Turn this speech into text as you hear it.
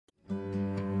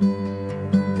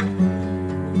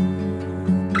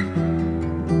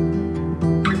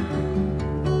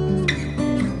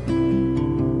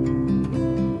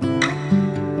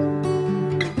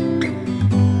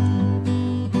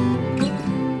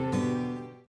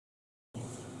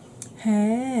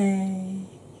Hey,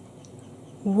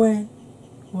 when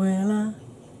will I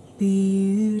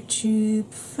be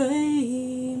YouTube famous?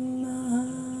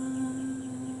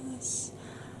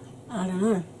 I don't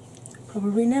know.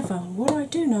 Probably never. What I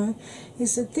do know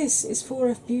is that this is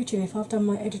 4F Beauty, and if I've done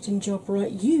my editing job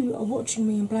right, you are watching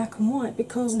me in black and white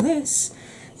because this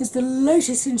is the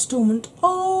latest instalment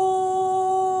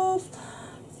of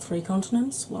 3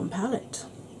 Continents, 1 Palette.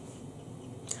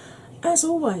 As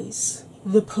always,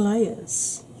 the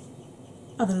players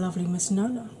are the lovely Miss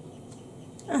Nona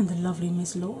and the lovely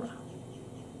Miss Laura.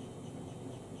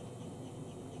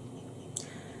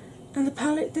 And the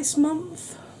palette this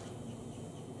month,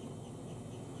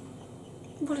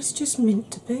 well, it's just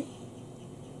meant to be.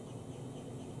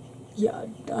 Yeah,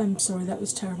 I'm sorry, that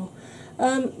was terrible.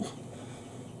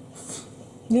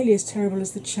 Nearly as terrible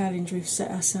as the challenge we've set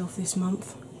ourselves this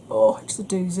month. Oh, it's a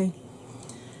doozy.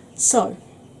 So,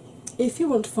 if you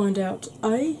want to find out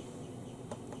A,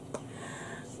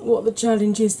 what the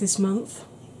challenge is this month,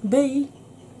 B,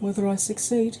 whether I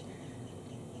succeed,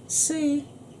 C,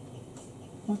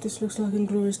 what this looks like in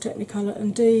glorious Technicolor,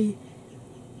 and D,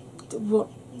 what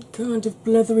kind of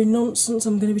leathery nonsense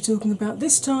I'm going to be talking about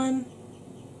this time,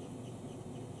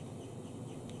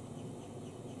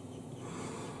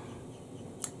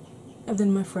 and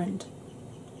then my friend,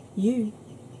 you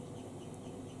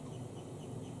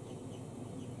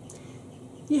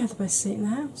have the best seat in the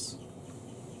house.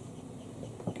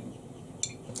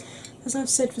 As I've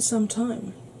said for some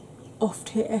time, oft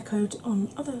here echoed on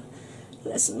other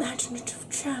less imaginative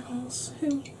channels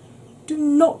who do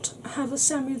not have a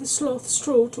Sammy the Sloth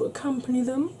straw to accompany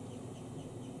them.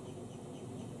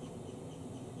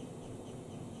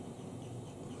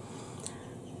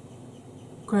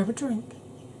 Grab a drink.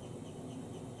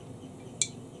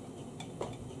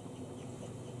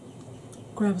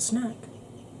 Grab a snack.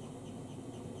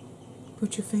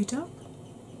 Put your feet up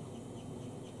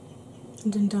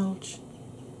and indulge.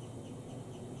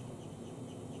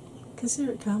 Because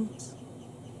here it comes.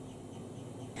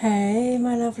 Hey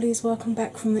my lovelies, welcome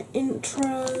back from the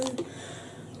intro.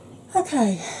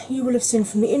 Okay, you will have seen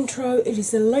from the intro, it is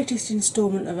the latest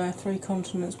instalment of our 3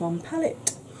 Continents 1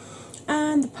 palette.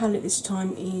 And the palette this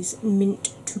time is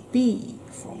Mint to Be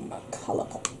from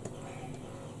Colourpop.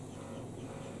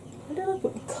 Where did I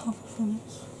put the cover from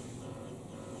this?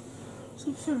 It's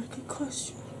a very good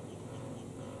question.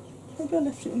 Maybe I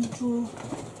left it in the drawer.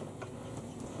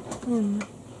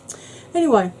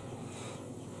 Anyway,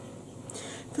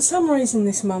 for some reason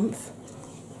this month,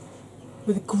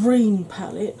 with a green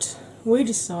palette, we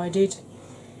decided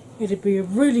it'd be a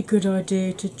really good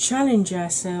idea to challenge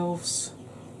ourselves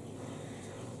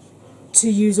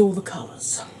to use all the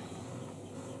colours.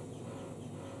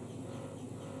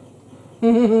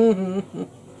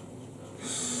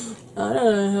 I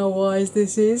don't know how wise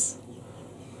this is.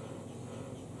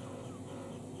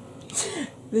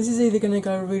 This is either going to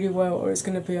go really well or it's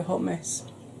going to be a hot mess.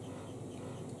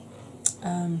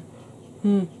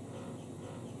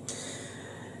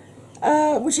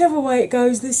 Whichever way it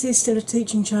goes, this is still a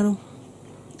teaching channel,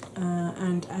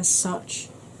 and as such,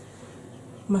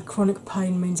 my chronic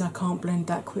pain means I can't blend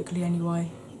that quickly anyway.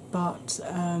 But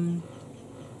I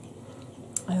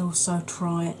also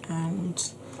try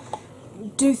and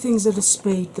do things at a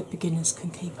speed that beginners can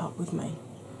keep up with me.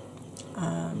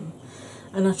 And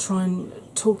I try and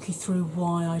talk you through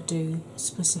why I do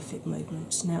specific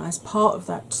movements. Now, as part of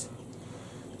that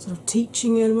sort of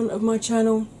teaching element of my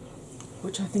channel,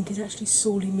 which I think is actually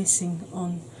sorely missing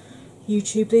on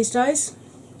YouTube these days,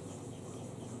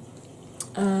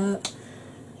 I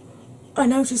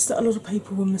noticed that a lot of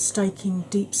people were mistaking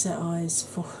deep set eyes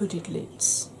for hooded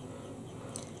lids.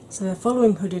 So they're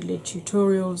following hooded lid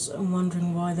tutorials and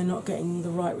wondering why they're not getting the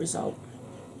right result.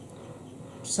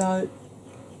 So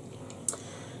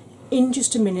in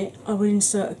just a minute I will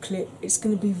insert a clip. It's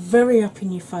going to be very up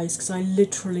in your face because I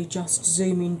literally just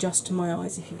zoom in just to my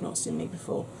eyes if you've not seen me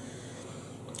before.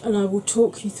 And I will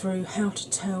talk you through how to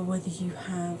tell whether you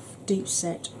have deep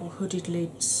set or hooded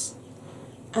lids,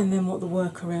 and then what the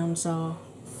workarounds are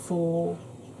for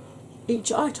each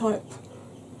eye type.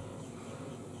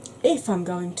 If I'm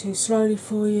going too slowly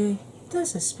for you,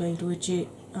 there's a speed widget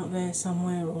up there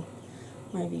somewhere, or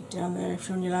maybe down there if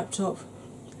you're on your laptop.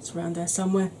 It's around there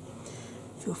somewhere.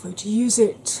 Feel free to use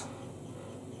it.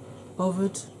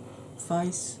 Bothered,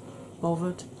 face,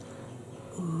 bothered.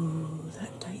 Ooh,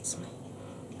 that dates me.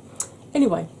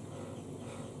 Anyway,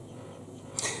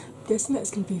 I'm guessing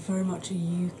that's going to be very much a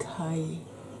UK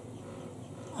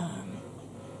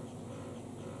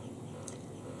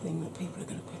thing that people are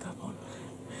going to pick up on.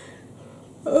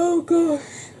 Oh gosh,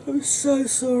 I'm so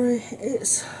sorry.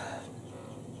 It's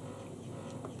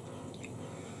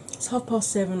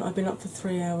 7:30. I've been up for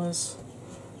 3 hours.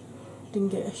 Didn't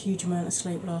get a huge amount of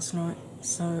sleep last night,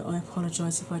 so I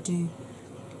apologise if I do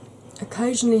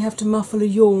occasionally have to muffle a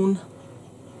yawn.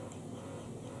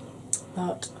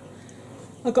 But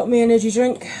I got my energy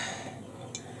drink.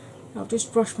 I've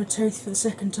just brushed my teeth for the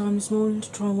second time this morning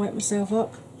to try and wake myself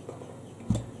up.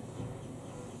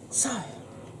 So,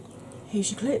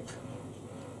 here's your clip.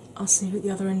 I'll see you at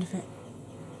the other end of it.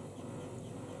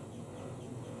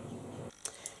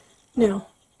 Now,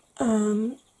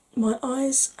 my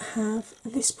eyes have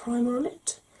this primer on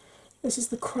it. This is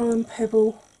the Chrome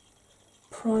Pebble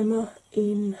primer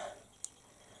in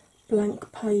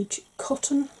blank page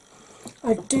cotton.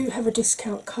 I do have a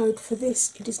discount code for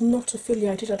this. It is not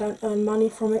affiliated, I don't earn money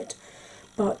from it,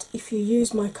 but if you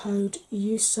use my code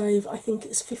you save, I think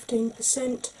it's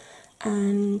 15%,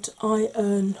 and I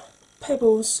earn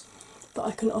pebbles that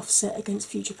I can offset against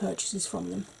future purchases from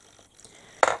them.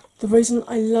 The reason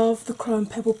I love the Chrome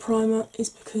Pebble primer is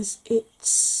because it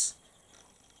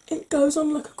goes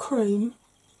on like a cream,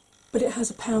 but it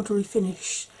has a powdery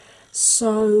finish.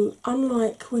 So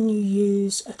unlike when you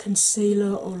use a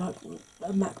concealer or like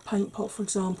a MAC paint pot for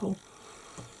example,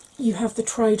 you have the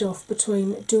trade-off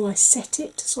between, do I set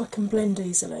it so I can blend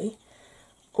easily,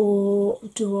 or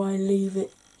do I leave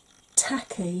it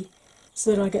tacky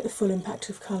so that I get the full impact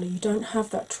of colour. You don't have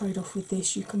that trade-off with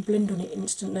this. You can blend on it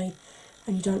instantly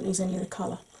and you don't lose any of the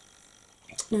colour.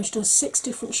 Now she does 6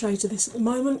 different shades of this at the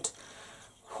moment.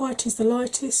 White is the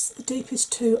lightest, the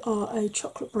deepest 2 are a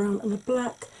chocolate brown and a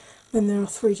black. Then there are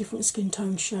 3 different skin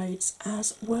tone shades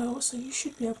as well, so you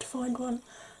should be able to find one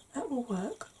that will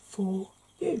work for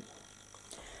you.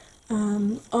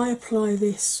 I apply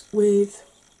this with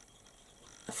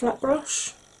a flat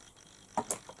brush,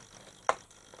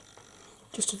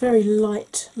 just a very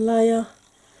light layer,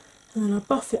 and then I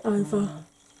buff it over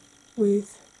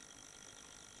with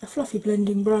a fluffy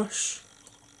blending brush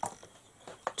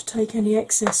to take any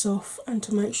excess off and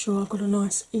to make sure I've got a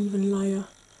nice even layer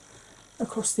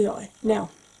across the eye.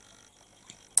 Now,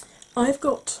 I've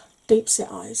got deep set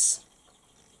eyes,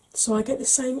 so I get the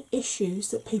same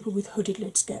issues that people with hooded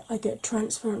lids get. I get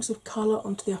transference of colour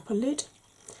onto the upper lid.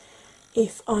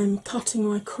 If I'm cutting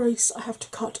my crease, I have to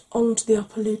cut onto the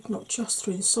upper lid, not just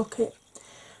through the socket.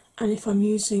 And if I'm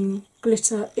using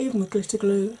glitter, even with glitter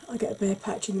glue, I get a bare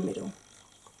patch in the middle.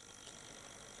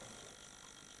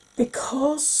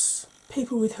 Because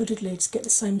people with hooded lids get the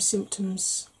same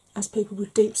symptoms as people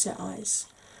with deep set eyes,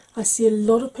 I see a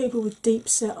lot of people with deep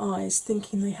set eyes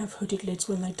thinking they have hooded lids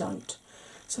when they don't.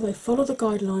 So they follow the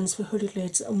guidelines for hooded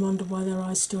lids and wonder why their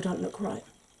eyes still don't look right.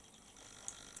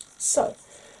 So,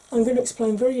 I'm going to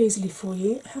explain very easily for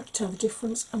you how to tell the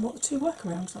difference and what the 2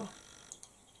 workarounds are.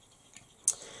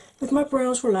 With my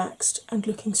brows relaxed and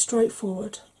looking straight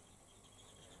forward,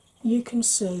 you can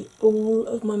see all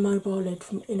of my mobile lid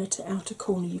from inner to outer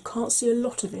corner. You can't see a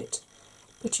lot of it,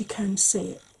 but you can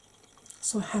see it.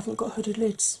 So I haven't got hooded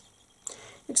lids.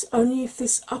 It's only if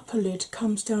this upper lid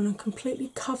comes down and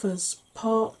completely covers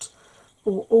part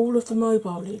or all of the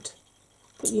mobile lid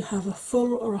that you have a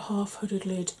full or a half hooded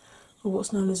lid, or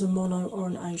what's known as a mono or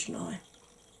an Asian eye.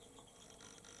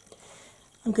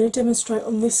 I'm going to demonstrate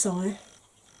on this eye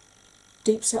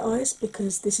deep set eyes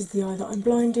because this is the eye that I'm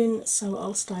blind in, so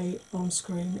I'll stay on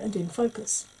screen and in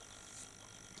focus.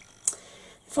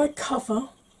 If I cover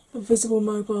the visible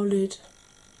mobile lid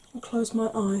and close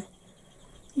my eye,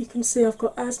 you can see I've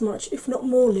got as much, if not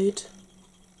more, lid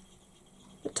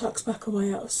that tucks back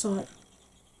away out of sight.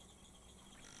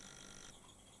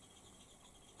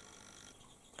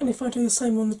 And if I do the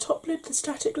same on the top lid, the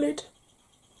static lid,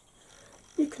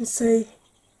 you can see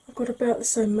I've got about the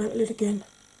same amount of lid again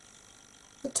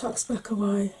that tucks back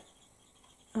away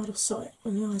out of sight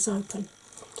when the eye's open.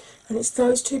 And it's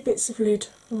those 2 bits of lid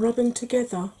rubbing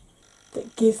together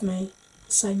that give me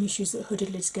the same issues that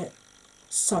hooded lids get.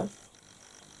 So,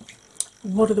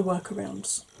 what are the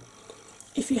workarounds?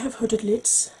 If you have hooded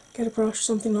lids, get a brush,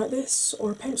 something like this,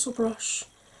 or a pencil brush,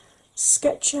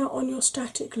 sketch out on your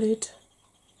static lid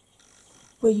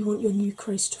where you want your new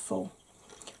crease to fall.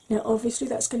 Now obviously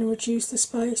that's going to reduce the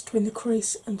space between the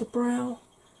crease and the brow,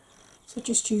 so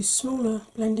just use smaller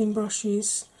blending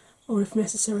brushes, or if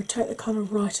necessary take the colour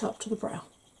right up to the brow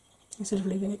instead of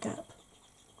leaving a gap.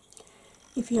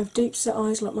 If you have deep set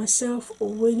eyes like myself,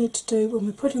 all we need to do when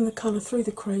we're putting the colour through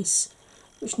the crease,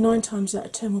 which 9 times out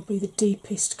of 10 will be the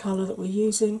deepest colour that we're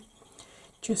using,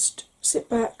 just sit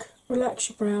back, relax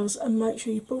your brows and make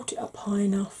sure you brought it up high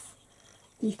enough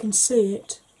that you can see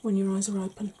it when your eyes are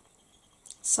open.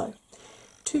 So,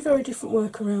 2 very different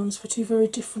workarounds for 2 very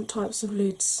different types of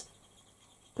lids,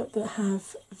 but that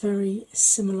have very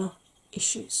similar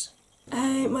issues.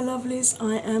 Hey, my lovelies,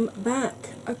 I am back.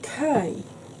 Okay,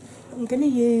 I'm going to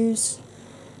use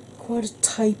quite a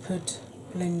tapered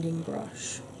blending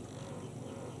brush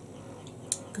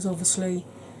because obviously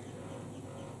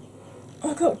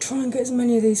I've got to try and get as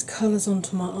many of these colours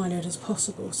onto my eyelid as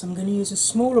possible, so I'm going to use as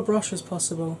small a brush as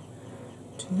possible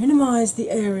to minimise the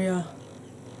area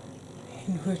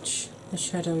in which the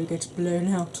shadow gets blown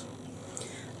out.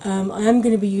 I am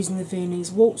going to be using the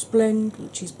Viennese Waltz blend,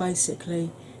 which is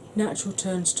basically natural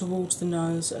turns towards the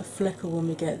nose, a flecker when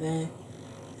we get there,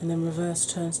 and then reverse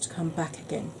turns to come back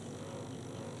again.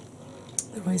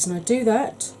 The reason I do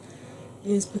that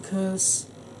is because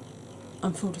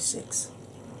I'm 46.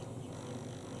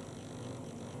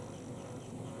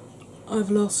 I've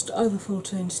lost over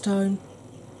 14 stone.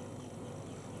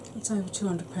 That's over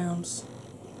 200 pounds.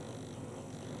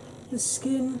 The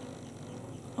skin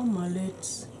on my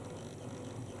lids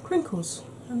crinkles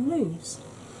and moves.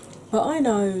 But I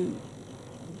know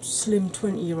slim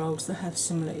 20-year-olds that have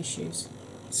similar issues.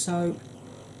 So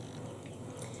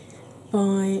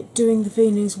by doing the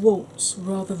Viennese Waltz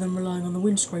rather than relying on the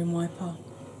windscreen wiper,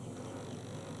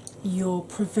 you're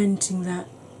preventing that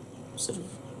sort of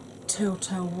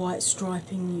telltale white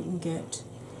striping you can get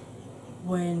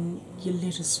when your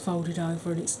lid is folded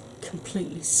over and it's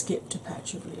completely skipped a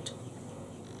patch of lid.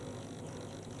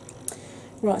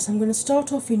 Right, so I'm going to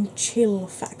start off in Chill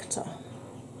Factor,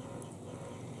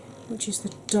 which is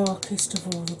the darkest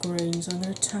of all the greens. I'm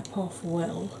going to tap off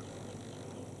well.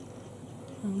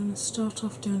 I'm going to start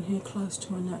off down here close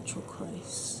to my natural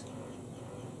crease.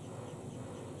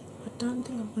 I don't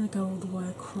think I'm going to go all the way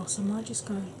across. I might just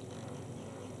go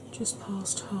just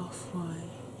past halfway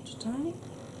today.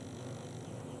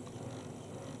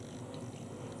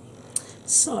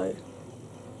 So,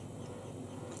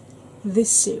 this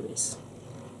series,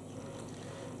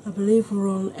 I believe we're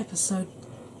on episode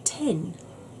 10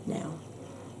 now.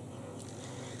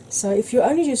 So if you're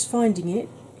only just finding it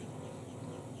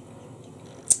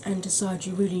and decide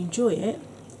you really enjoy it,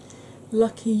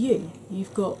 lucky you,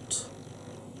 you've got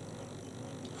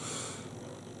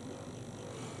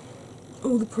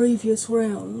all the previous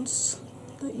rounds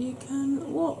that you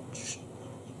can watch.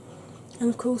 And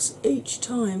of course each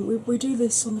time we do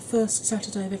this on the first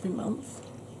Saturday of every month,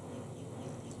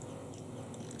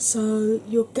 so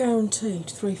you're guaranteed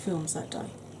 3 films that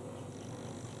day.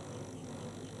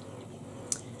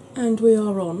 And we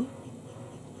are on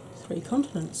 3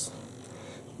 continents.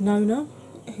 Nona,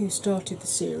 who started the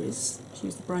series, she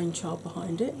was the brainchild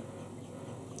behind it,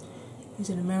 is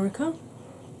in America.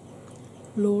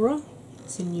 Laura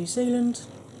is in New Zealand.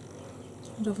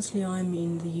 And obviously I'm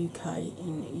in the UK,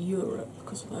 in Europe,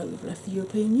 because although we've left the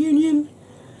European Union,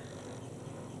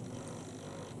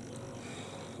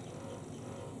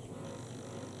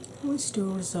 we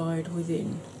still reside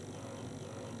within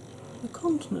the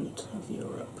continent of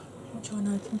Europe, which I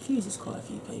know confuses quite a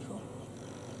few people.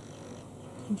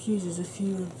 Confuses a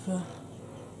few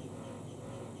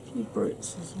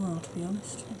Brits as well, to be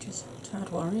honest, which is a tad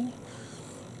worrying.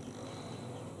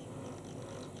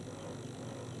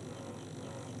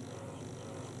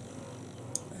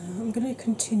 I'm going to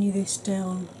continue this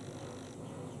down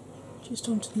just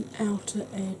onto the outer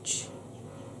edge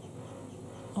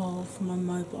of my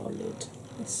mobile lid,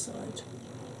 this side.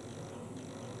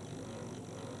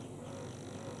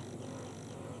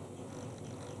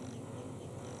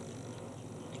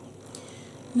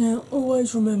 Now,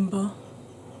 always remember,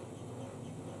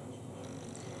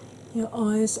 your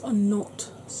eyes are not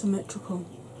symmetrical.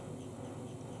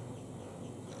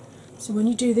 So when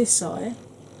you do this eye,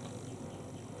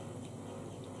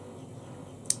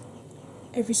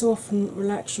 every so often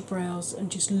relax your brows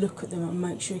and just look at them and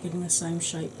make sure you're getting the same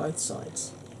shape both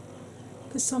sides.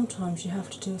 Because sometimes you have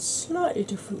to do a slightly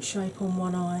different shape on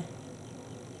one eye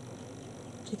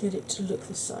to get it to look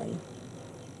the same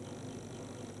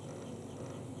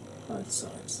both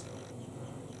sides.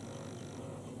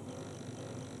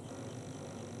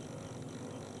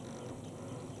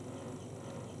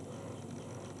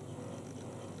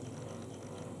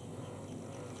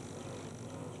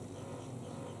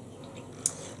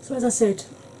 So as I said,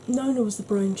 Nona was the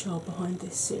brainchild behind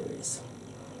this series.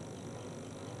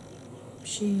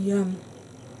 She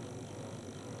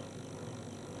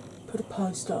put a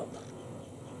post up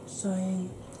saying,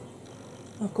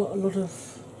 I've got a lot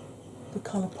of the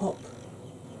Colourpop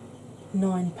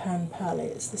 9-pan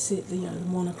palettes, the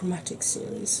monochromatic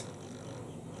series.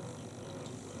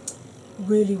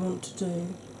 Really want to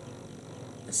do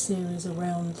a series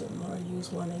around them where I use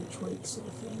one each week sort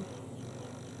of thing.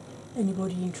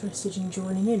 Anybody interested in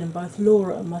joining in? And both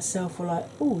Laura and myself were like,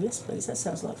 oh yes please, that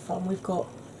sounds like fun. We've got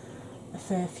a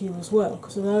fair few as well,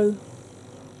 because although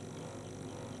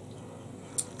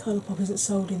Colourpop isn't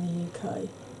sold in the UK.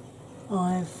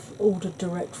 I've ordered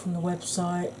direct from the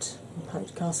website and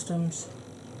paid customs,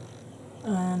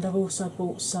 and I've also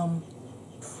bought some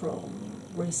from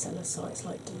reseller sites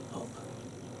like Depop.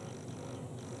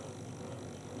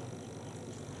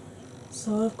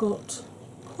 So I've got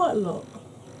quite a lot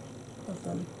of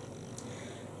them,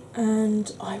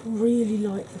 and I really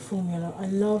like the formula. I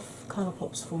love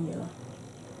Colourpop's formula.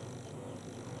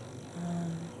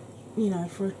 You know,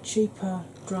 for a cheaper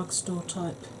drugstore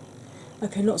type.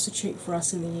 Okay, not so cheap for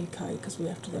us in the UK because we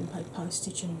have to then pay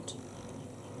postage and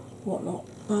whatnot,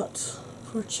 but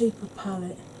for a cheaper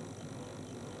palette,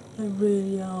 they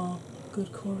really are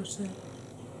good quality.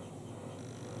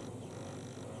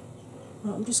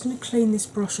 Right, I'm just going to clean this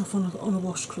brush off on a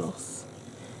washcloth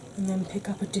and then pick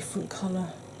up a different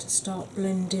colour to start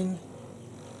blending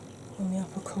on the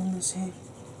upper corners here.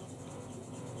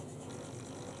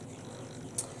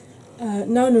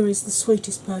 Nona is the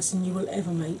sweetest person you will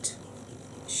ever meet.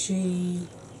 She's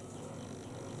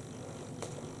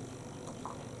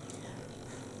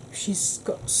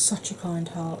got such a kind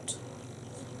heart.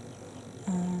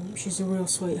 She's a real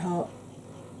sweetheart.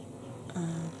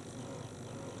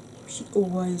 She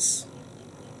always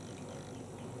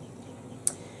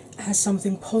has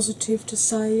something positive to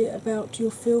say about your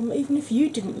film. Even if you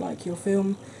didn't like your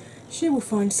film, she will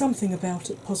find something about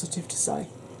it positive to say.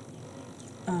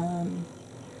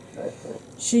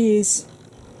 She is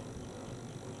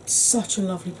such a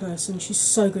lovely person. She's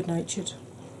so good natured.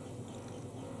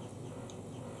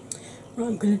 Right,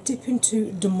 I'm going to dip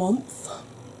into De Month.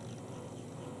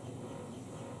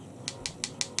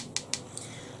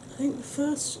 I think the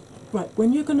first, right,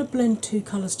 when you're going to blend two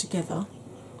colours together,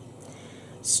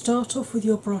 start off with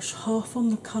your brush half on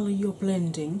the colour you're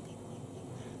blending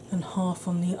and half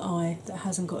on the eye that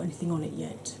hasn't got anything on it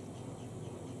yet.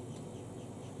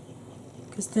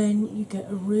 Because then you get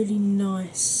a really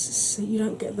nice, so you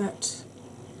don't get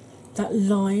that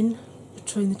line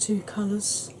between the two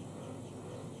colours,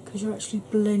 because you're actually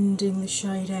blending the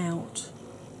shade out.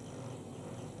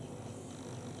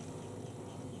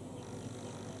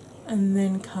 And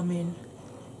then come in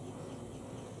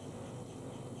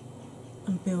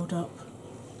and build up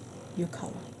your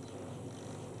colour.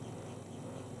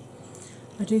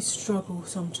 I do struggle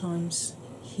sometimes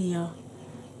here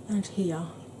and here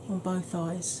on both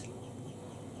eyes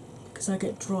because I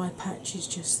get dry patches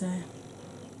just there.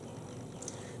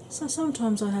 So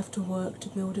sometimes I have to work to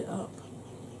build it up.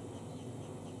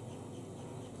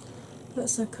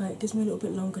 That's okay, it gives me a little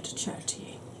bit longer to chat to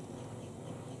you.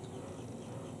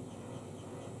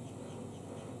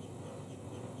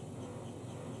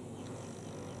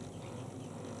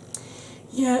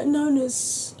 Yeah,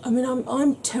 Nona's, I mean,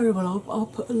 I'm terrible. I'll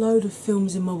put a load of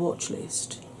films in my watch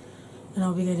list and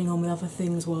I'll be getting on with other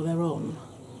things while they're on.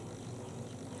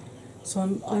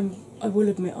 So I will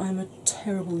admit I'm a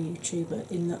terrible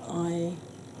YouTuber in that I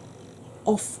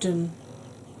often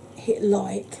hit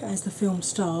like as the film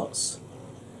starts,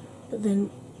 but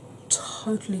then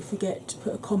totally forget to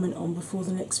put a comment on before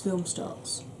the next film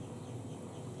starts.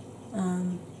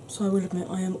 So I will admit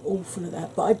I am awful at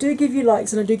that, but I do give you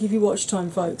likes and I do give you watch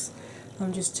time, folks.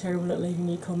 I'm just terrible at leaving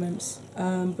you comments.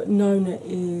 But Nona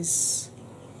is,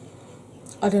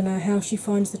 I don't know how she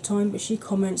finds the time, but she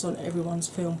comments on everyone's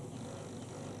film.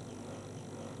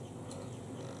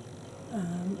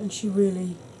 And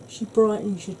she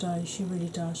brightens your day, she really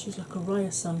does. She's like a ray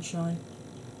of sunshine.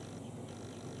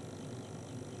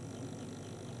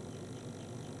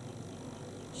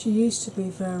 She used to be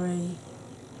very,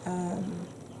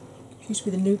 she used to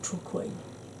be the neutral queen.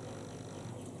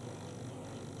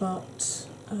 But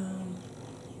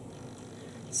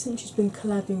since she's been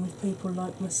collabing with people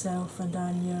like myself and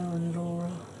Anya and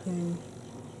Laura who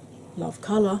love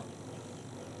colour,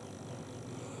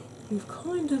 we've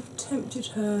kind of tempted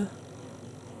her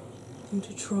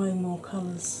into trying more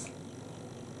colours.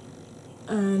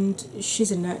 And she's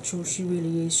a natural, she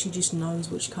really is. She just knows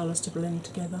which colours to blend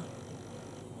together.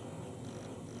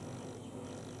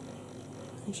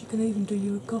 And she can even do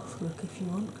you a goth look if you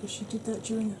want, because she did that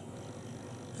during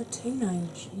her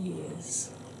teenage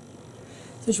years.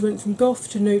 So she went from goth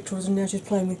to neutrals and now she's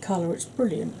playing with colour. It's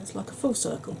brilliant, it's like a full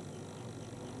circle.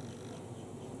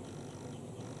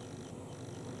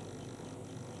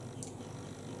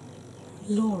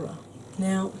 Laura.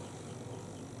 Now,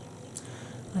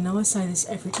 I know I say this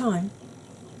every time,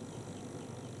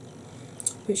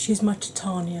 but she's my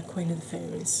Titania, Queen of the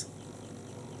Fairies.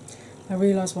 I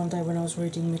realised one day when I was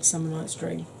reading Midsummer Night's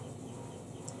Dream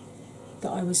that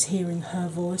I was hearing her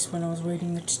voice when I was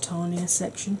reading the Titania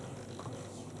section.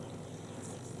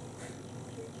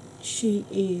 She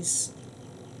is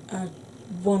a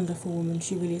wonderful woman,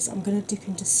 she really is. I'm going to dip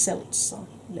into Seltzer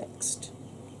next.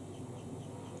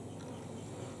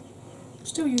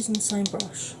 Still using the same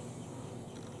brush,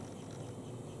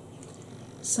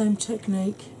 same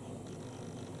technique.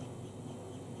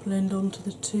 Blend onto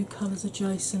the two colours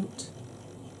adjacent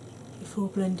before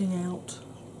blending out,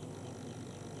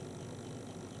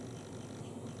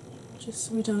 just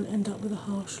so we don't end up with a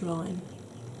harsh line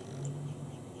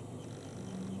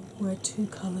where two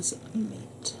colours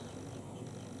meet.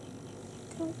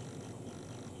 Okay.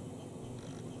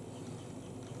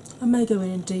 I may go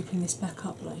in and deepen this back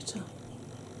up later,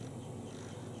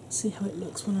 see how it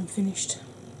looks when I'm finished.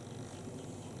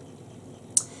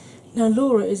 Now,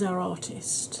 Laura is our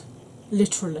artist.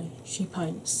 Literally, she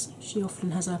paints. She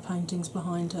often has our paintings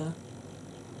behind her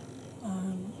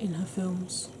in her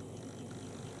films.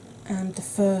 And the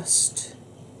first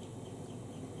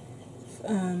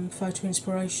photo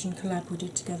inspiration collab we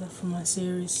did together for my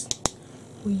series,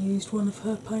 we used one of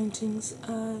her paintings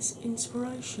as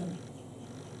inspiration,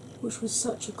 which was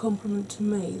such a compliment to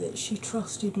me that she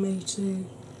trusted me to,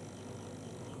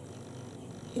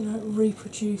 you know,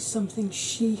 reproduce something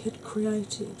she had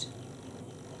created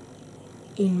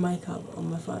in makeup on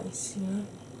my face, you know.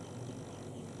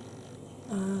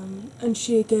 And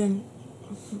she, again,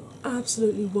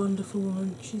 absolutely wonderful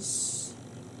woman. She's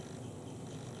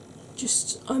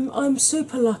just, I'm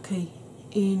super lucky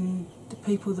in the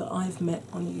people that I've met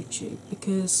on YouTube,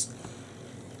 because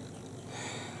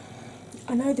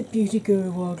I know the beauty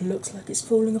guru world looks like it's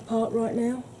falling apart right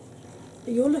now,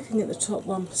 but you're looking at the top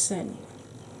 1%.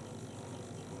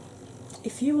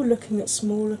 If you were looking at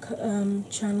smaller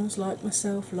channels like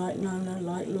myself, like Nona,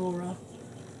 like Laura,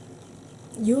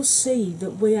 you'll see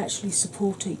that we actually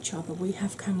support each other. We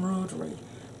have camaraderie.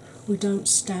 We don't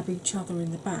stab each other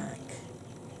in the back.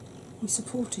 We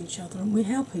support each other and we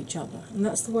help each other, and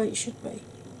that's the way it should be.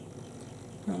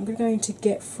 Now I'm going to go into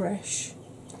Get Fresh,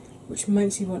 which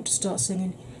makes me want to start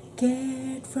singing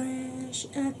Get Fresh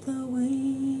at the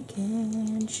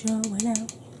weekend, showing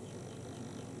out.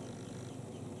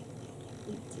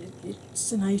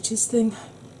 It's an 80s thing.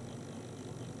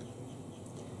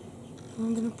 And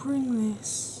I'm going to bring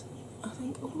this, I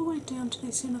think, all the way down to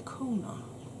this inner corner.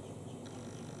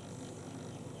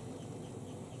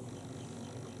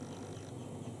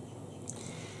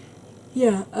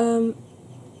 Yeah,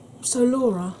 so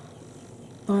Laura,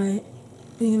 by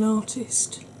being an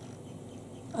artist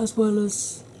as well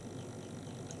as,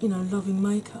 you know, loving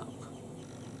makeup,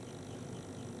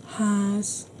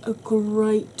 has a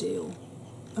great deal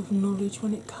of knowledge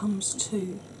when it comes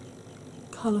to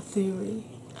colour theory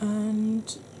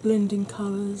and blending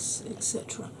colours,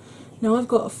 etc. Now, I've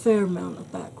got a fair amount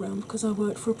of background because I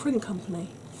worked for a print company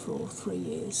for 3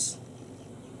 years.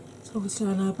 So obviously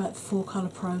I know about the 4-colour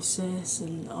process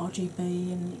and RGB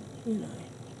and, you know,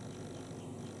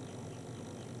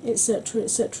 etc,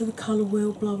 etc, the colour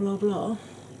wheel, blah blah blah.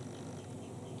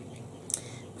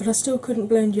 But I still couldn't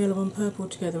blend yellow and purple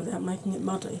together without making it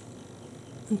muddy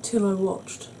until I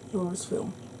watched Laura's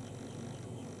film.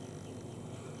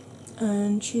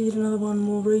 And she did another one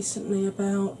more recently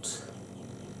about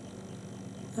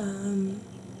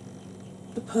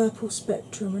the purple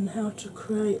spectrum and how to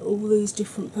create all these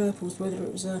different purples, whether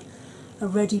it was a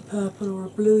reddy purple or a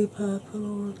bluey purple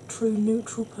or a true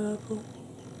neutral purple.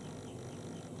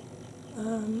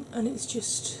 And it's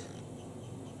just,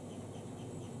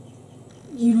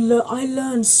 I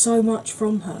learned so much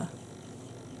from her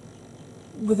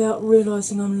without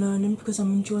realising I'm learning, because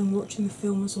I'm enjoying watching the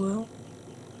film as well,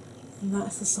 and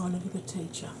that's the sign of a good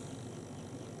teacher.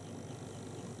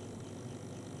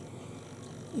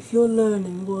 If you're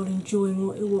learning while enjoying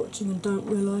what you're watching and don't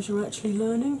realise you're actually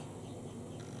learning,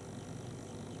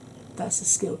 that's a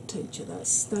skilled teacher.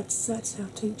 That's how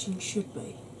teaching should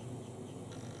be.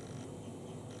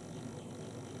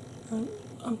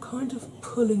 I'm kind of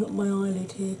pulling at my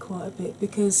eyelid here quite a bit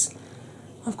because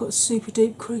I've got a super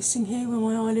deep creasing here where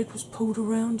my eyelid was pulled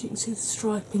around. You can see the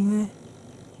striping there.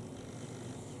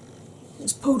 It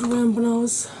was pulled around when I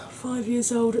was 5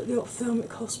 years old at the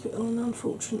ophthalmic hospital, and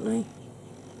unfortunately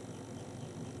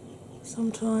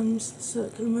sometimes the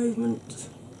circular movement,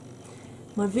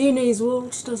 my Viennese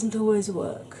waltz, doesn't always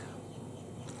work.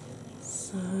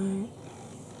 So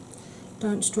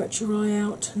don't stretch your eye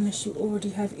out unless you already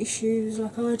have issues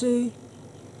like I do,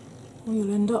 or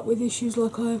you'll end up with issues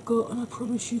like I've got, and I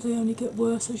promise you they only get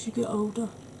worse as you get older.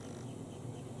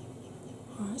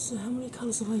 Right, so how many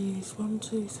colours have I used? 1,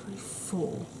 2, 3,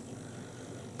 4.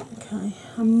 Okay,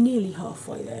 I'm nearly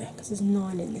halfway there because there's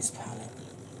 9 in this palette.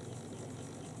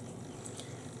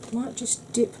 I might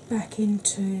just dip back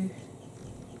into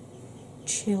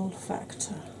Chill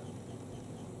Factor.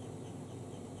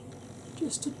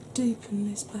 just to deepen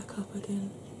this back up again.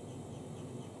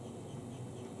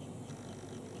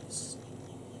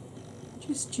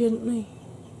 Just gently.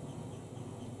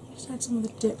 Just add some of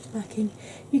the depth back in.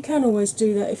 You can always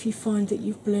do that if you find that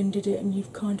you've blended it and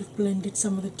you've kind of blended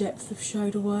some of the depth of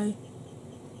shade away.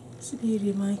 It's the beauty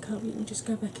of makeup, you can just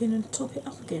go back in and top it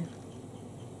up again.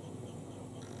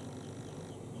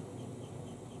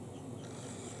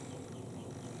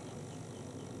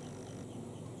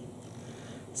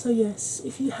 So yes,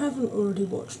 if you haven't already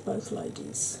watched both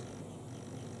ladies,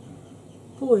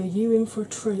 boy, are you in for a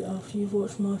treat after you've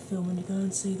watched my film and you go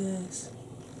and see theirs.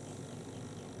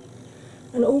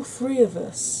 And all three of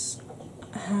us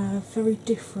have very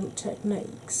different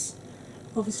techniques.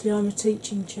 Obviously I'm a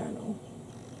teaching channel.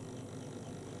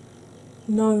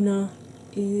 Nona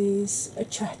is a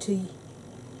chatty,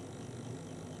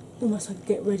 almost like a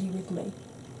get ready with me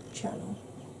channel.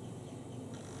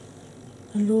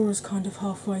 And Laura's kind of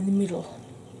halfway in the middle.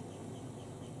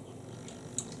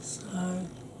 So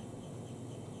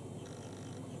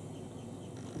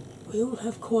we all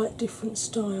have quite different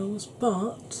styles,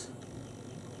 but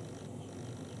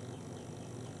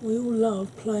we all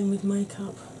love playing with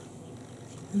makeup.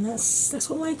 And that's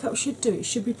what makeup should do. It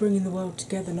should be bringing the world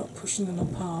together, not pushing them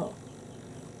apart.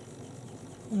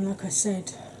 And like I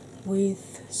said,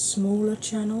 with smaller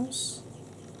channels,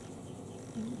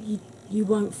 you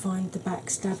won't find the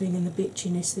backstabbing and the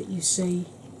bitchiness that you see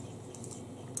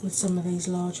with some of these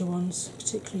larger ones,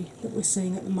 particularly that we're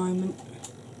seeing at the moment.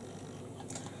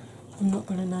 I'm not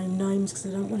going to name names because I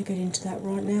don't want to get into that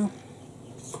right now.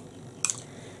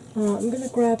 Alright, I'm going to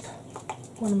grab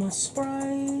one of my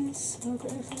sprays. Have I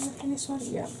got anything left in this one?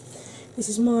 Yeah. This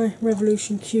is my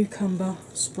Revolution Cucumber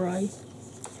spray.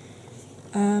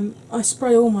 I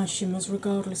spray all my shimmers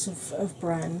regardless of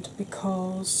brand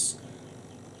because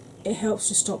it helps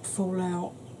to stop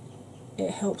fallout, it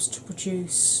helps to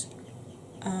produce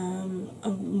a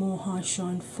more high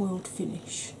shine foiled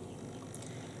finish.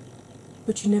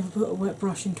 But you never put a wet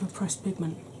brush into a pressed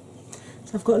pigment.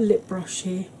 So I've got a lip brush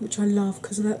here, which I love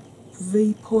because of that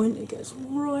V point, it gets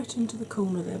right into the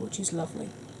corner there, which is lovely.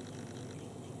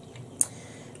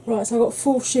 Right, so I've got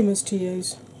 4 shimmers to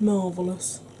use.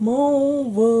 Marvellous.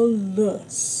 Marvellous.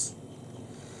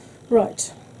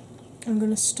 Right, I'm going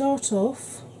to start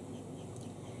off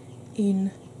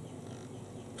in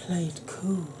Play It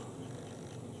Cool.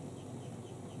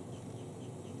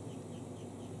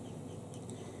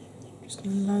 Just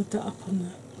going to load that up on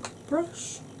the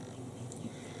brush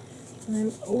and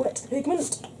then wet the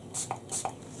pigment.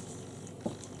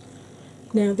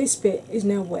 Now this bit is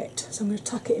now wet, so I'm going to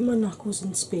tuck it in my knuckles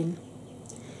and spin,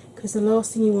 because the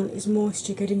last thing you want is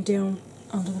moisture getting down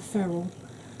under the ferrule,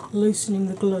 loosening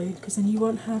the glue, because then you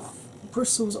won't have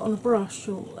bristles on a brush,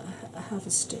 you'll have a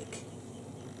stick.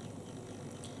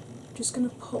 I'm just going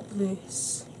to pop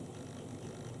this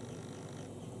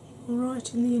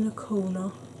right in the inner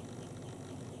corner,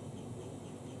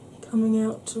 coming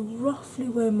out to roughly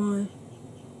where my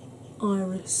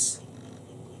iris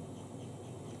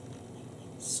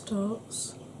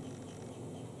starts.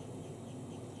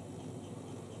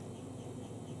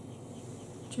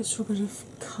 Just for a bit of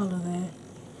colour there.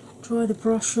 Dry the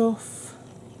brush off,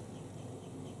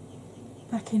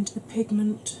 back into the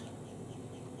pigment.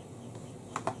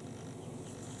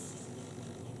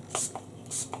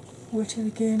 Wet it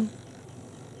again.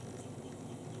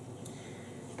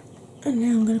 And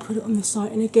now I'm going to put it on this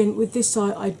side. And again, with this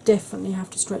side, I definitely have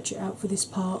to stretch it out for this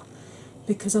part,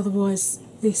 because otherwise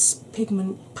this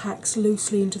pigment packs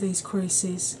loosely into these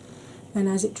creases, and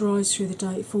as it dries through the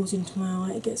day it falls into my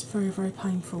eye. It gets very, very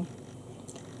painful.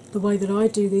 The way that I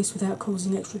do this without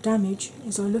causing extra damage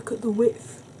is I look at the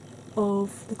width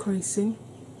of the creasing,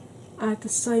 add the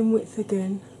same width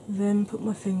again, then put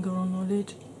my finger on my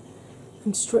lid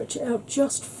and stretch it out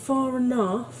just far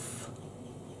enough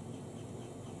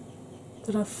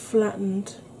that I've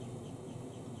flattened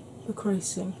the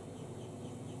creasing.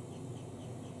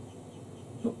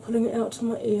 Not pulling it out to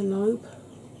my earlobe.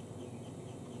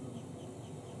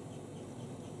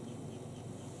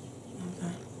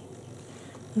 Okay.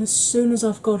 And as soon as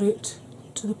I've got it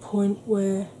to the point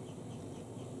where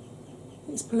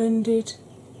it's blended,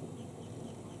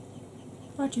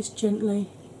 I just gently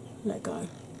let go.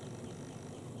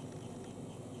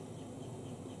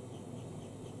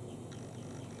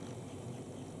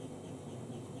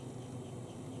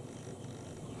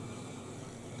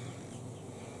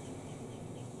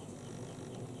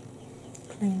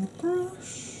 Clean the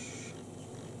brush.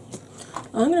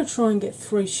 I'm going to try and get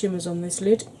 3 shimmers on this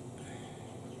lid.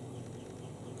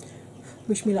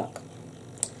 Wish me luck.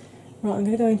 Right, I'm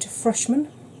going to go into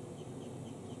Freshman.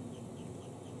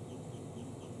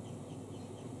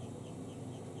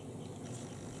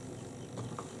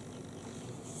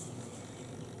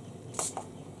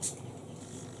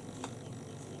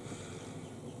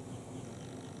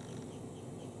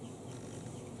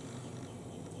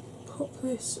 pop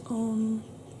this on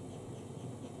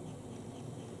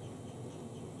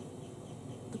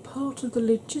the part of the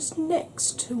lid just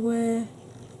next to where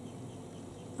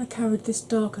I carried this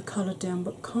darker colour down,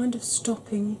 but kind of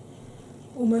stopping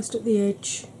almost at the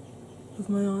edge of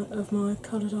my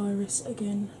coloured iris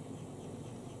again.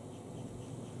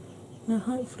 Now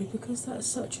hopefully, because that's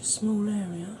such a small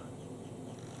area,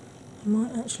 I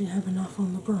might actually have enough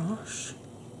on the brush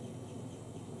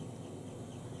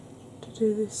to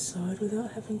do this side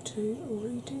without having to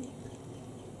redo.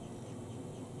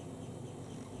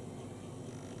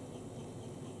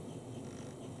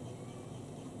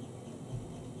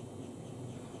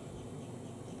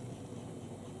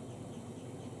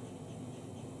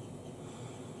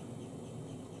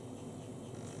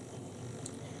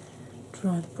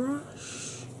 Dry the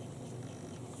brush.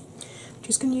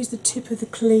 Just going to use the tip of the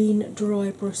clean,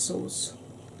 dry bristles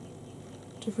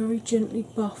to very gently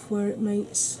buff where it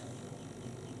meets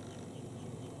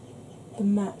the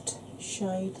matte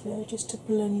shade there, just to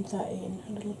blend that in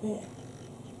a little bit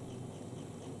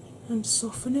and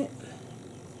soften it.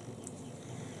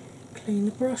 Clean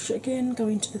the brush again, go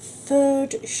into the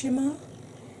third shimmer,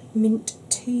 Mint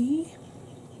Tea.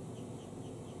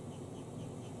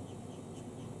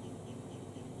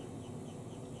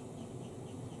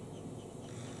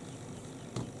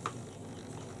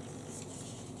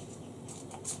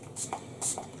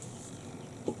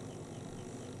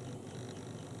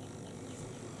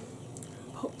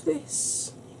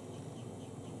 This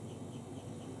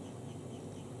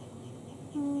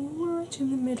right in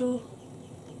the middle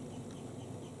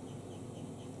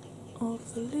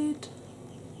of the lid,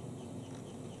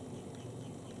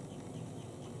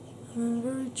 and then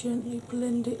very gently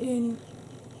blend it in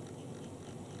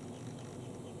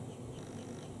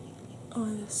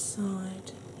either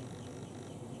side.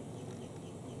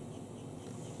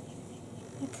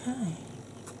 Okay.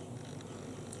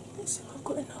 Let's see if I've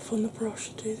got enough on the brush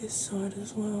to do this side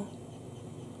as well.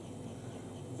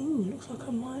 Ooh, looks like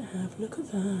I might have. Look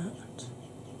at that.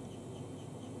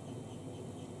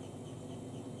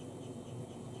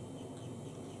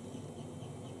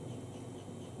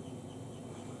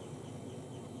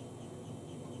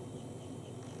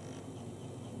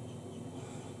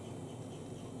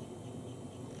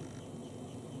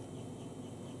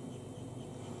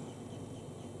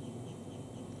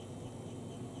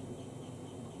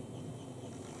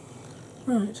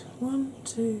 Right, 1,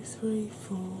 2, 3,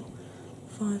 4,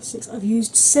 5, 6. I've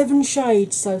used 7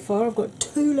 shades so far. I've got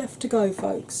 2 left to go,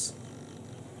 folks.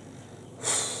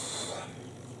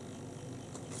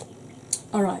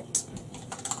 Alright,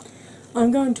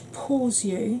 I'm going to pause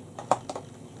you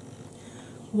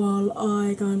while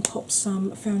I go and pop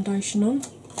some foundation on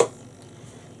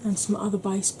and some other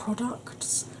base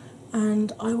products,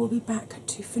 and I will be back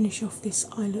to finish off this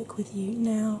eye look with you.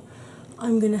 Now,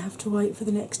 I'm going to have to wait for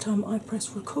the next time I press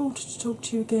record to talk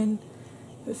to you again,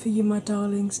 but for you, my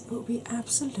darlings, it will be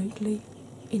absolutely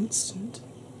instant.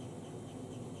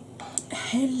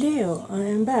 Hello, I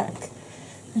am back.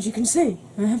 As you can see,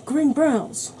 I have green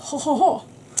brows. Ha ha ha!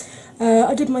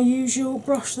 I did my usual,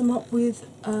 brushed them up with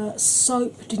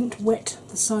soap, didn't wet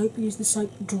the soap, used the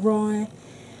soap dry,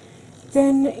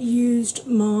 then used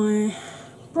my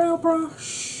brow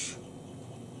brush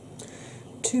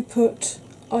to put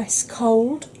Ice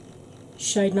Cold,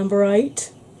 shade number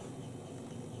 8,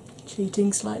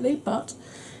 cheating slightly, but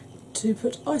to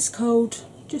put Ice Cold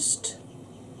just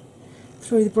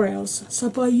through the brows. So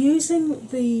by using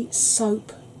the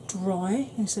soap dry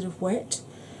instead of wet,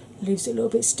 it leaves it a little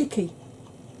bit sticky.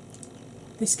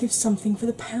 This gives something for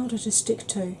the powder to stick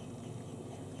to.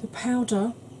 The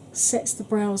powder sets the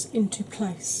brows into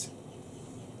place.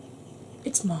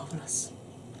 It's marvellous.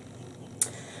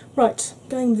 Right,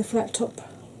 going with the flat top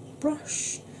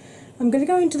brush, I'm going to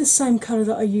go into the same colour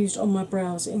that I used on my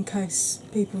brows in case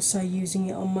people say using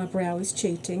it on my brow is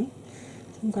cheating.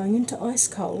 I'm going into Ice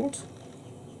Cold,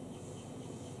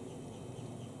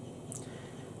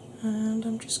 and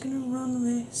I'm just going to run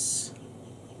this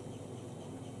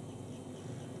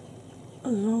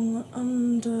along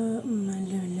under my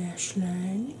lower lash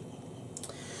line.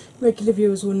 Regular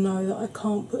viewers will know that I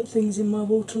can't put things in my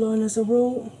waterline as a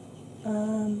rule.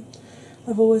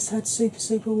 I've always had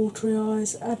super watery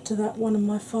eyes. Add to that one of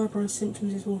my fibro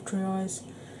symptoms is watery eyes.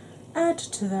 Add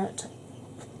to that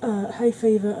hay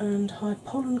fever and high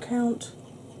pollen count,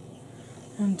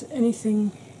 and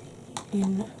anything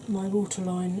in my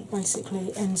waterline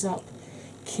basically ends up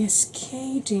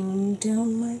cascading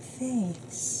down my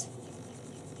face.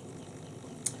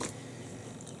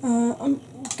 I'm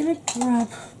going to grab,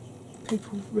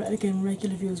 people, again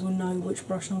regular viewers will know which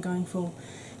brush I'm going for.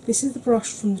 This is the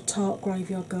brush from the Tarte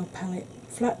Graveyard Girl palette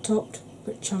flat topped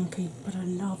but chunky, but I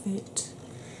love it.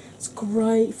 It's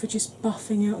great for just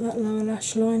buffing out that lower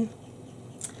lash line.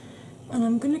 And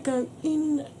I'm going to go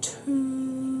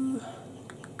into,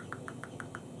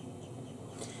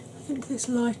 I think, this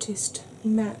lightest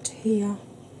matte here,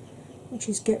 which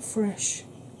is Get Fresh.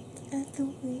 As the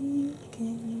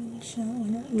weekend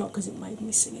shine out. Not because it made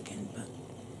me sing again, but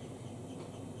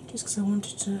just because I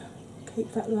wanted to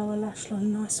keep that lower lash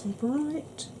line nice and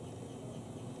bright.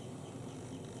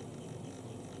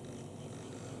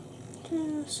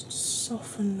 Just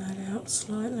soften that out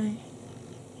slightly.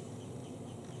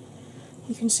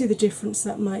 You can see the difference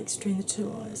that makes between the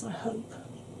two eyes, I hope.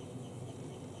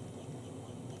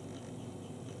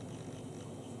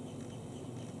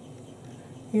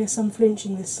 Yes, I'm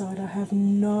flinching this side. I have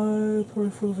no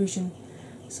peripheral vision,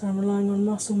 so I'm relying on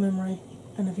muscle memory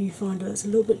and a viewfinder that's a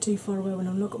little bit too far away when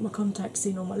I've not got my contacts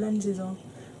in or my lenses on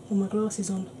or my glasses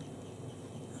on.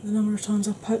 And the number of times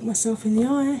I've poked myself in the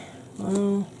eye,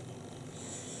 well,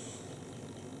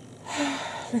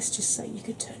 let's just say you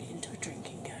could turn it into a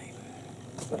drinking game,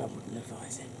 but I wouldn't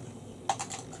advise it.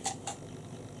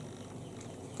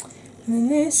 And then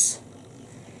this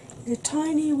is a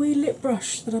tiny wee lip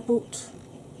brush that I bought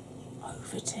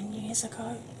over 10 years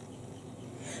ago,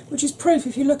 which is proof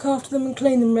if you look after them and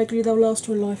clean them regularly they'll last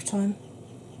you a lifetime,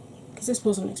 because this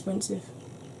wasn't expensive.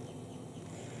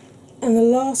 And the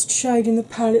last shade in the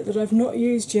palette that I've not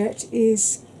used yet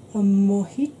is a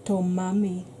Mojito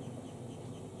Mami,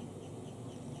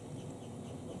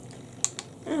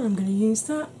 and I'm going to use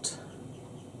that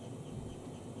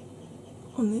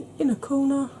on the inner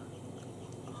corner,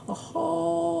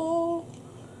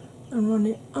 and run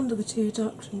it under the tear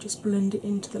duct and just blend it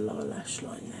into the lower lash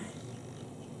line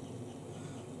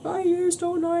there. I used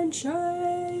all 9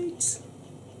 shades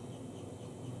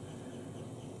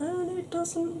and it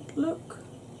doesn't look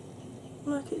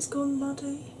like it's gone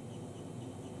muddy,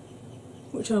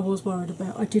 which I was worried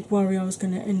about. I did worry I was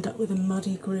going to end up with a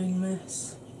muddy green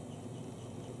mess.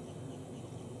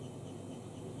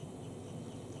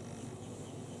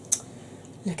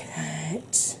 Look at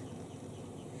that.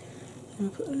 And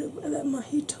I'll put a little bit of that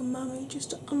Mojito Mummy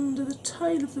just under the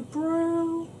tail of the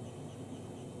brow.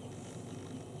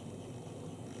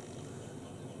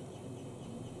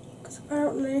 Because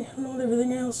apparently, along with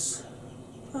everything else,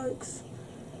 folks,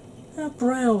 our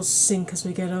brows sink as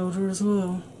we get older as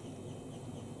well.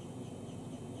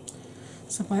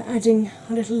 So by adding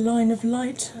a little line of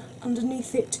light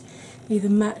underneath it, either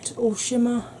matte or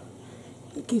shimmer,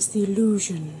 it gives the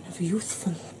illusion of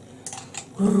youthful,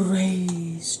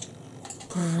 raised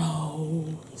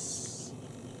brows.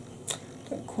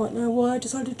 Don't quite know why I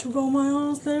decided to roll my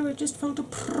R's there, it just felt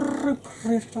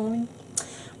appropriate, darling.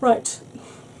 Right,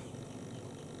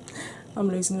 I'm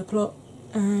losing the plot,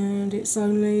 and it's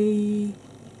only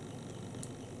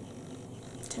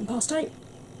 8:10.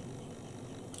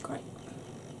 Great,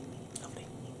 lovely.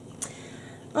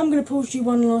 I'm going to pause you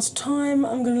one last time.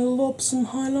 I'm going to lob some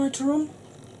highlighter on.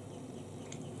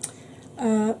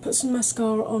 Put some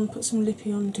mascara on, put some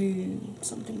lippy on, do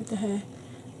something with the hair,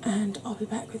 and I'll be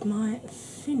back with my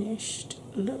finished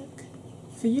look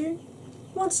for you.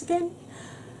 Once again,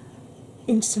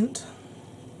 instant.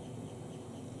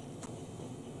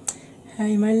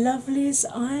 Hey my lovelies,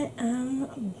 I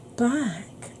am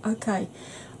back. Okay,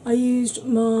 I used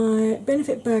my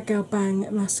Benefit Bad Gal Bang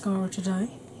mascara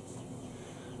today.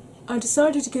 I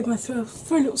decided to give myself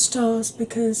 3 little stars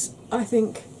because I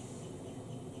think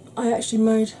I actually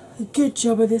made a good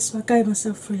job of this, so I gave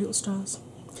myself 3 little stars.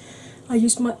 I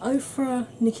used my Ofra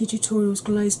Nikki Tutorials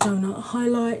Glazed Donut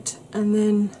highlight, and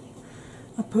then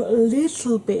I put a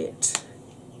little bit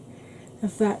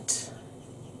of that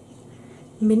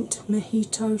Mint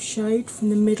Mojito shade from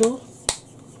the middle,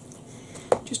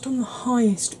 just on the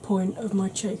highest point of my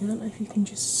cheek. I don't know if you can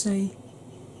just see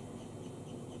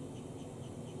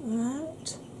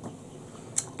that.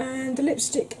 And the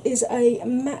lipstick is a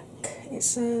MAC.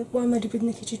 It's one made with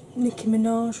Nicki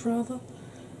Minaj, rather.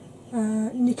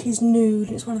 Nicki's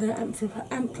Nude. It's one of their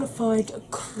amplified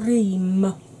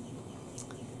cream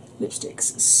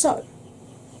lipsticks. So,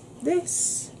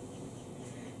 this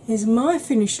is my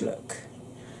finished look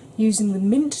using the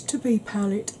Mint to Be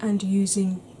palette and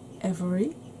using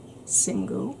every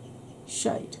single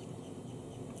shade.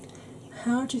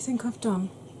 How do you think I've done?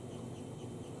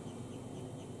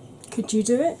 Could you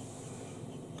do it?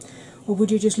 Or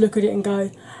would you just look at it and go,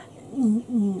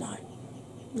 no,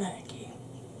 thank you,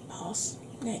 pass,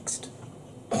 next?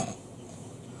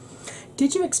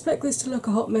 Did you expect this to look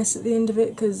a hot mess at the end of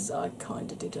it? Because I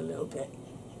kind of did a little bit.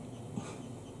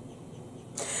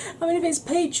 I mean, if it's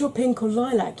peach or pink or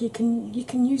lilac, you can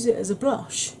use it as a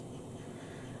blush.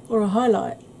 or a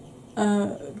highlight,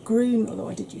 green, although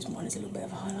I did use mine as a little bit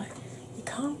of a highlight, you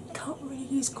can't really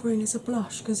use green as a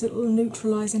blush because it will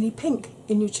neutralise any pink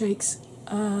in your cheeks,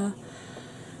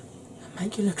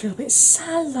 make you look a little bit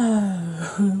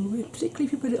sallow, particularly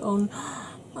if you put it on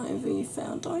over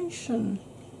foundation.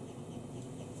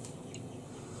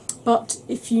 But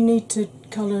if you need to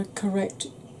colour correct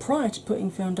prior to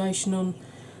putting foundation on,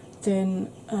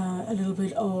 then a little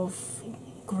bit of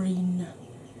green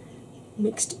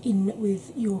mixed in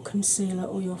with your concealer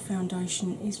or your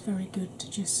foundation is very good to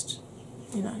just,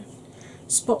 you know,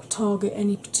 spot target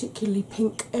any particularly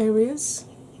pink areas.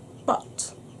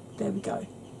 But there we go.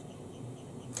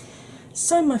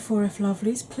 So my 4F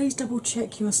lovelies, please double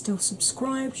check you are still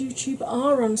subscribed. YouTube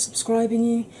are unsubscribing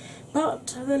you,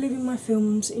 but they're leaving my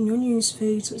films in your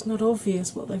newsfeed, so it's not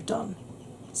obvious what they've done.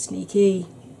 Sneaky.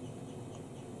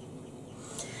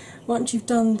 Once you've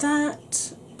done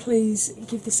that, please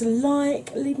give this a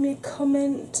like, leave me a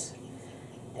comment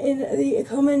in the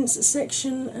comments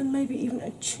section, and maybe even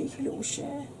a cheeky little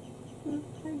share.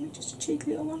 Maybe just a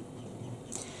cheeky little one.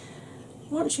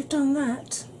 Once you've done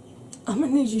that, I'm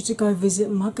going to need you to go visit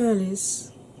my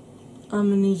girlies. I'm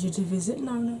going to need you to visit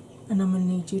Nona, and I'm going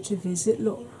to need you to visit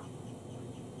Laura.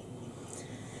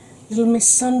 Little Miss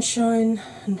Sunshine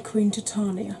and Queen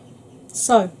Titania.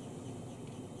 So,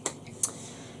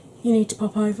 you need to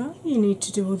pop over, you need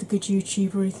to do all the good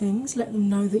YouTubery things, let them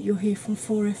know that you're here from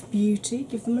 4F Beauty,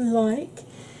 give them a like,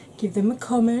 give them a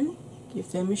comment,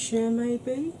 give them a share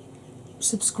maybe,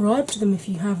 subscribe to them if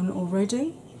you haven't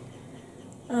already,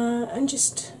 and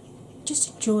just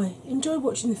enjoy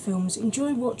watching the films,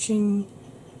 enjoy watching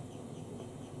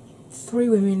three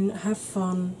women have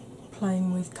fun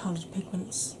playing with coloured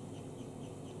pigments.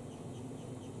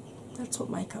 That's what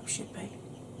makeup should be.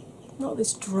 Not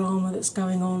this drama that's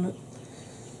going on at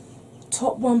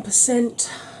top 1%.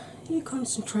 You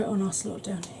concentrate on us lot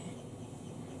down here.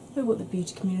 We're what the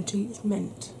beauty community is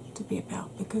meant to be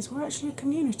about, because we're actually a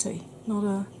community, not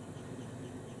a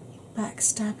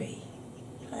backstabby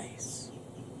place.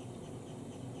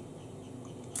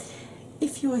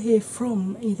 If you are here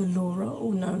from either Laura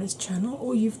or Nona's channel,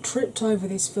 or you've tripped over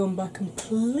this film by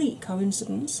complete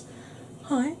coincidence,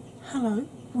 hi, hello,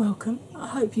 welcome. I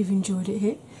hope you've enjoyed it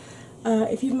here.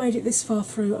 If you've made it this far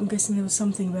through, I'm guessing there was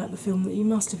something about the film that you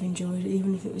must have enjoyed,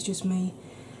 even if it was just me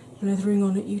blethering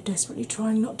on at you, desperately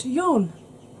trying not to yawn.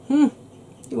 You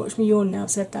watch me yawn now,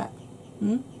 I've said that.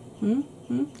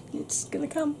 It's gonna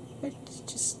come. It's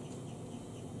just...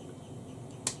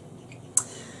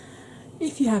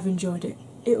 If you have enjoyed it,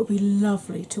 it will be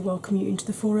lovely to welcome you into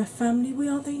the 4F family. We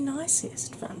are the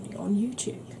nicest family on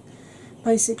YouTube.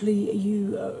 Basically,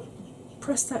 you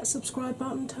press that subscribe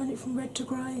button, turn it from red to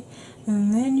grey,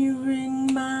 and then you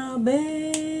ring my bell,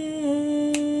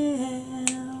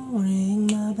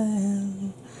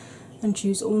 and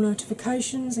choose all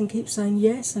notifications and keep saying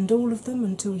yes and all of them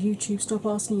until YouTube stop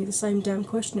asking you the same damn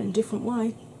question in a different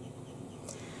way.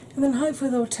 And then hopefully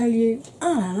they'll tell you,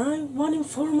 I don't know, 1 in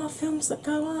 4 of my films that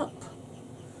go up.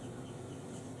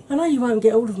 I know you won't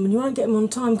get all of them and you won't get them on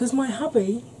time, because my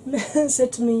hubby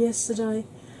said to me yesterday,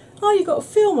 oh, you got a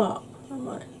film up. I'm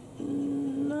like,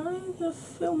 no, the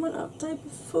film went up the day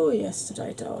before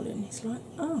yesterday, darling. He's like,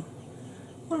 oh,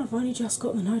 well, I've only just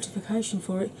got the notification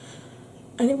for it.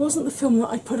 And it wasn't the film that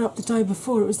I put up the day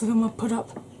before, it was the film I put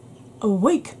up a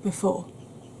week before.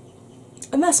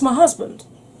 And that's my husband.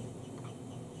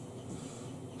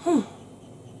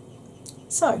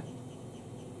 So,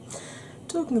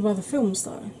 talking of other films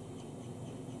though,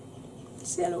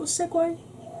 see that little segue?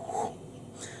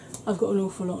 I've got an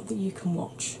awful lot that you can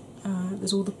watch.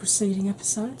 There's all the preceding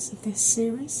episodes of this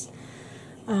series.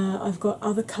 I've got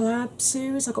other collab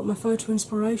series. I've got my photo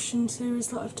inspiration series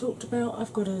that I've talked about.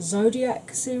 I've got a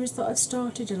Zodiac series that I've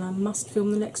started and I must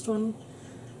film the next one.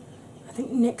 I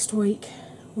think next week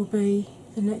will be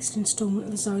the next instalment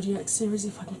of the Zodiac series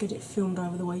if I can get it filmed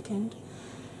over the weekend.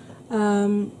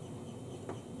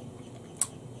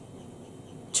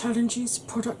 Challenges,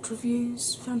 product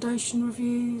reviews, foundation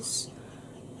reviews.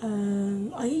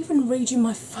 I even read you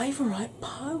my favourite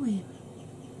poem.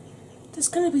 There's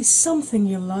going to be something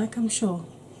you'll like, I'm sure.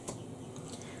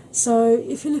 So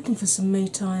if you're looking for some me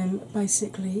time,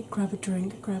 basically grab a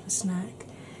drink, grab a snack,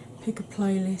 pick a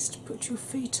playlist, put your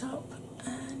feet up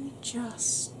and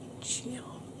just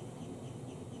chill.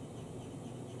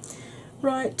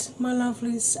 Right, my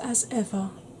lovelies, as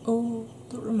ever, all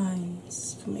that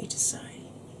remains for me to say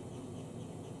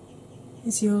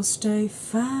is you'll stay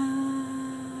fabulous,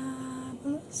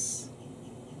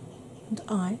 and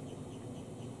I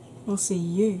will see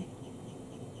you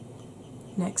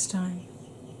next time.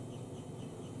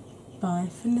 bye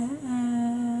for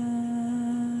now.